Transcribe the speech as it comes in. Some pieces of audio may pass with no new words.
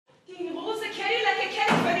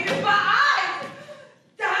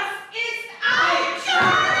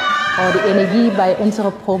Oh, die Energie bei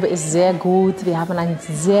unserer Probe ist sehr gut. Wir haben einen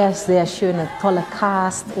sehr, sehr schönen, tollen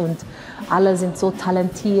Cast und alle sind so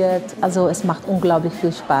talentiert. Also es macht unglaublich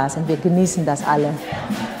viel Spaß und wir genießen das alle.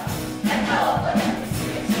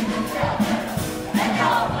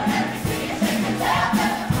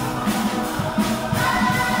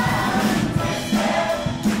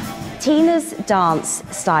 Tina's dance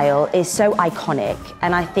style is so iconic,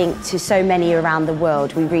 and I think to so many around the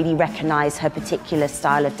world we really recognise her particular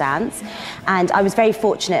style of dance. And I was very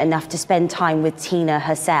fortunate enough to spend time with Tina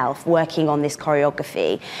herself working on this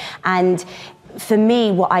choreography. And for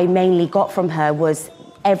me, what I mainly got from her was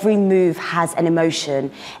every move has an emotion,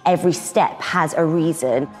 every step has a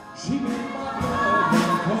reason.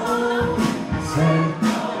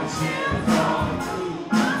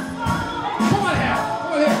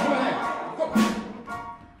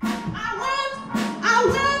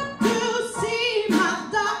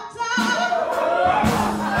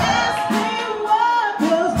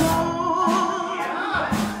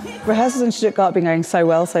 Rehearsals in Stuttgart have been going so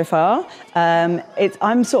well so far.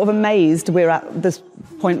 I'm sort of amazed we're at this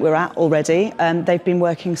point we're at already. They've been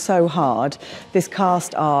working so hard. This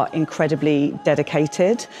cast are incredibly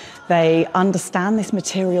dedicated. They understand this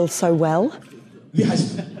material so well. Wie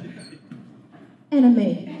heißt du?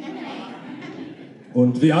 Anime.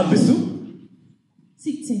 Und wie alt bist du?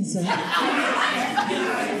 17, Sir.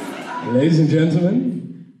 Ladies and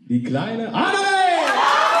Gentlemen, die kleine Anime!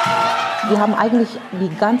 Wir haben eigentlich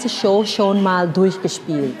die ganze Show schon mal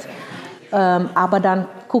durchgespielt. Aber dann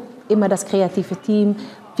guckt immer das kreative Team,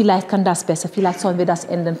 vielleicht kann das besser, vielleicht sollen wir das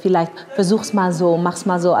ändern, vielleicht versuch's mal so, mach's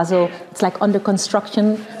mal so. Also, it's like under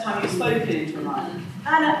construction. Have you spoken tonight?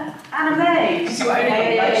 Anna May. She's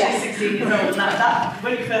 16 years old.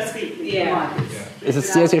 When you first speak, Es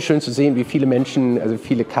ist sehr, sehr schön zu sehen, wie viele Menschen, also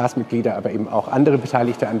viele Castmitglieder, aber eben auch andere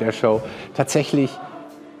Beteiligte an der Show, tatsächlich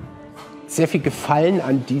sehr viel Gefallen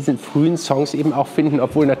an diesen frühen Songs eben auch finden,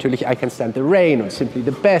 obwohl natürlich I Can Stand the Rain und Simply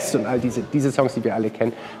the Best und all diese Songs, die wir alle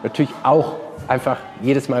kennen, natürlich auch einfach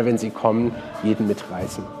jedes Mal, wenn sie kommen, jeden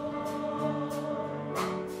mitreißen.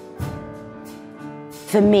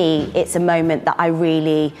 For me, it's a moment that it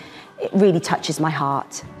really touches my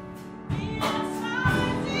heart.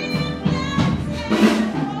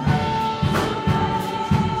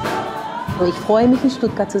 Ich freue mich, in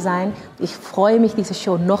Stuttgart zu sein. Ich freue mich, diese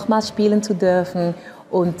Show nochmals spielen zu dürfen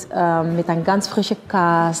und mit einem ganz frischen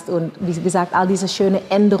Cast und wie gesagt, all diese schönen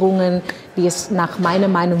Änderungen, die es nach meiner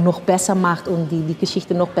Meinung noch besser macht und die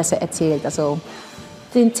Geschichte noch besser erzählt. Also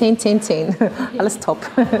 10, 10, 10, 10. Alles top.